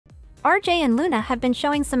RJ and Luna have been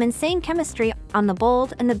showing some insane chemistry on the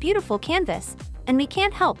bold and the beautiful canvas, and we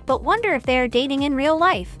can't help but wonder if they are dating in real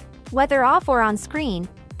life. Whether off or on screen,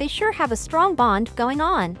 they sure have a strong bond going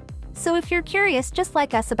on. So if you're curious just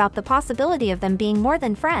like us about the possibility of them being more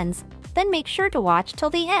than friends, then make sure to watch till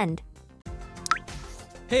the end.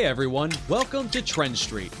 Hey everyone, welcome to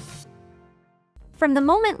TrendStreet. From the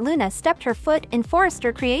moment Luna stepped her foot in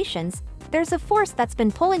Forrester Creations, there's a force that's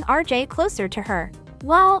been pulling RJ closer to her.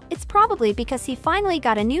 Well, it's probably because he finally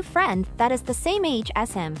got a new friend that is the same age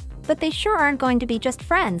as him. But they sure aren't going to be just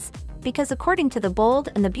friends, because according to the bold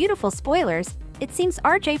and the beautiful spoilers, it seems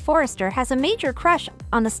RJ Forrester has a major crush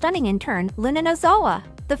on the stunning intern Luna Nozowa.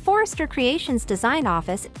 The Forrester Creations design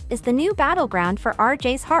office is the new battleground for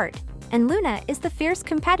RJ's heart, and Luna is the fierce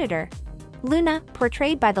competitor. Luna,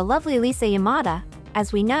 portrayed by the lovely Lisa Yamada,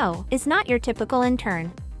 as we know, is not your typical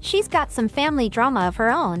intern. She's got some family drama of her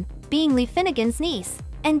own, being Lee Finnegan's niece.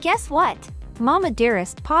 And guess what? Mama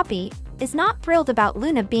Dearest Poppy is not thrilled about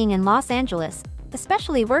Luna being in Los Angeles,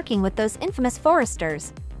 especially working with those infamous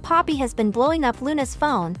Forresters. Poppy has been blowing up Luna's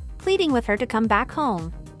phone, pleading with her to come back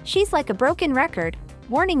home. She's like a broken record,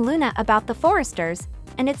 warning Luna about the Forresters,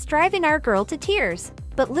 and it's driving our girl to tears.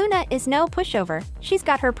 But Luna is no pushover. She's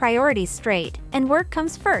got her priorities straight, and work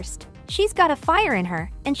comes first. She's got a fire in her,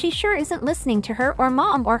 and she sure isn't listening to her or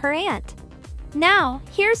mom or her aunt. Now,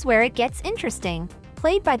 here's where it gets interesting.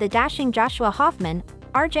 Played by the dashing Joshua Hoffman,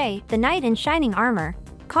 RJ, the knight in shining armor,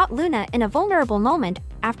 caught Luna in a vulnerable moment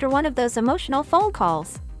after one of those emotional phone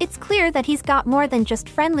calls. It's clear that he's got more than just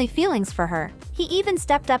friendly feelings for her. He even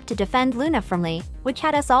stepped up to defend Luna from Lee, which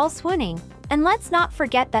had us all swooning. And let's not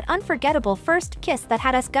forget that unforgettable first kiss that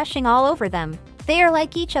had us gushing all over them. They are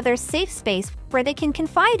like each other's safe space where they can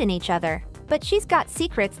confide in each other. But she's got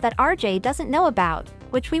secrets that RJ doesn't know about,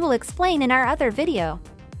 which we will explain in our other video.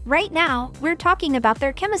 Right now, we're talking about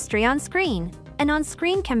their chemistry on screen. And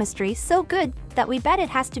on-screen chemistry so good that we bet it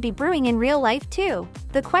has to be brewing in real life too.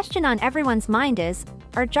 The question on everyone's mind is,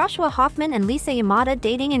 are Joshua Hoffman and Lisa Yamada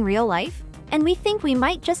dating in real life? And we think we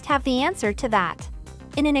might just have the answer to that.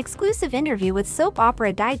 In an exclusive interview with Soap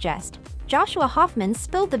Opera Digest, Joshua Hoffman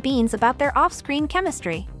spilled the beans about their off-screen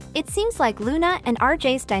chemistry. It seems like Luna and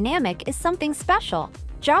RJ's dynamic is something special.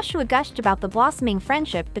 Joshua gushed about the blossoming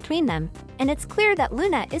friendship between them, and it's clear that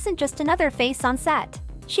Luna isn't just another face on set.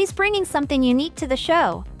 She's bringing something unique to the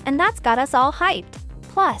show, and that's got us all hyped.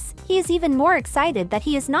 Plus, he is even more excited that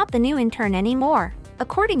he is not the new intern anymore.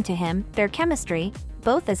 According to him, their chemistry,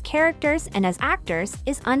 both as characters and as actors,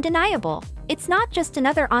 is undeniable. It's not just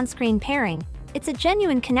another on-screen pairing, it's a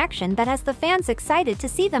genuine connection that has the fans excited to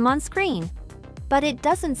see them on screen. But it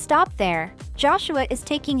doesn't stop there. Joshua is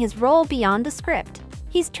taking his role beyond the script.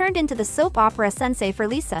 He's turned into the soap opera sensei for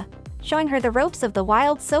Lisa, showing her the ropes of the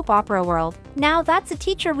wild soap opera world. Now that's a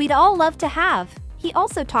teacher we'd all love to have. He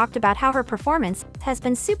also talked about how her performance has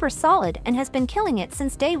been super solid and has been killing it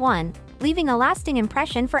since day one, leaving a lasting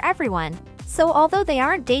impression for everyone. So although they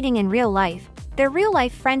aren't dating in real life, their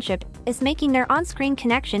real-life friendship is making their on-screen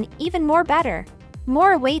connection even more better.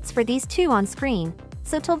 More awaits for these two on screen,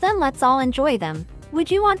 so till then let's all enjoy them. Would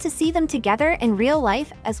you want to see them together in real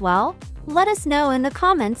life as well? Let us know in the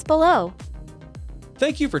comments below.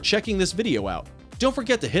 Thank you for checking this video out. Don't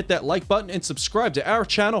forget to hit that like button and subscribe to our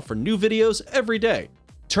channel for new videos every day.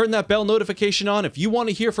 Turn that bell notification on if you want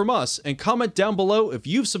to hear from us, and comment down below if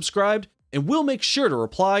you've subscribed, and we'll make sure to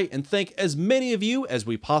reply and thank as many of you as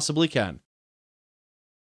we possibly can.